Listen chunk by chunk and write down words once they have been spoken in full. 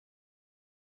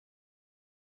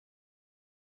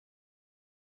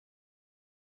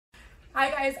Hi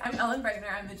guys, I'm Ellen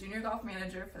Breitner. I'm the Junior Golf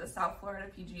Manager for the South Florida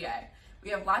PGA. We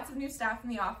have lots of new staff in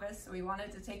the office, so we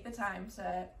wanted to take the time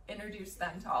to introduce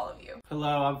them to all of you.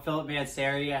 Hello, I'm Philip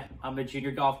Mansari. I'm a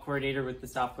Junior Golf Coordinator with the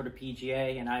South Florida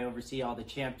PGA, and I oversee all the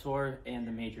Champ Tour and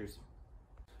the majors.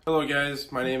 Hello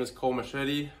guys, my name is Cole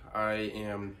Machete. I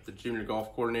am the Junior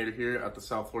Golf Coordinator here at the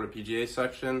South Florida PGA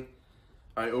section.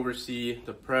 I oversee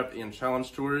the Prep and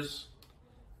Challenge Tours,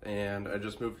 and I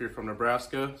just moved here from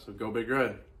Nebraska, so go Big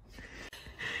Red.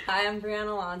 Hi, I'm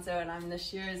Brianna Alonso, and I'm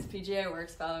this year's PGA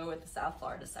Works Fellow with the South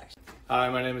Florida section. Hi,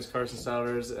 my name is Carson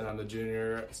Souders, and I'm the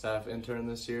junior staff intern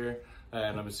this year,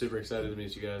 and I'm super excited to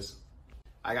meet you guys.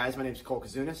 Hi guys, my name is Cole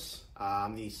Kazunas.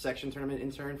 I'm the section tournament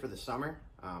intern for the summer.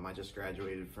 I just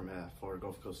graduated from Florida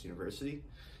Gulf Coast University.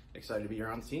 Excited to be here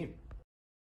on the team.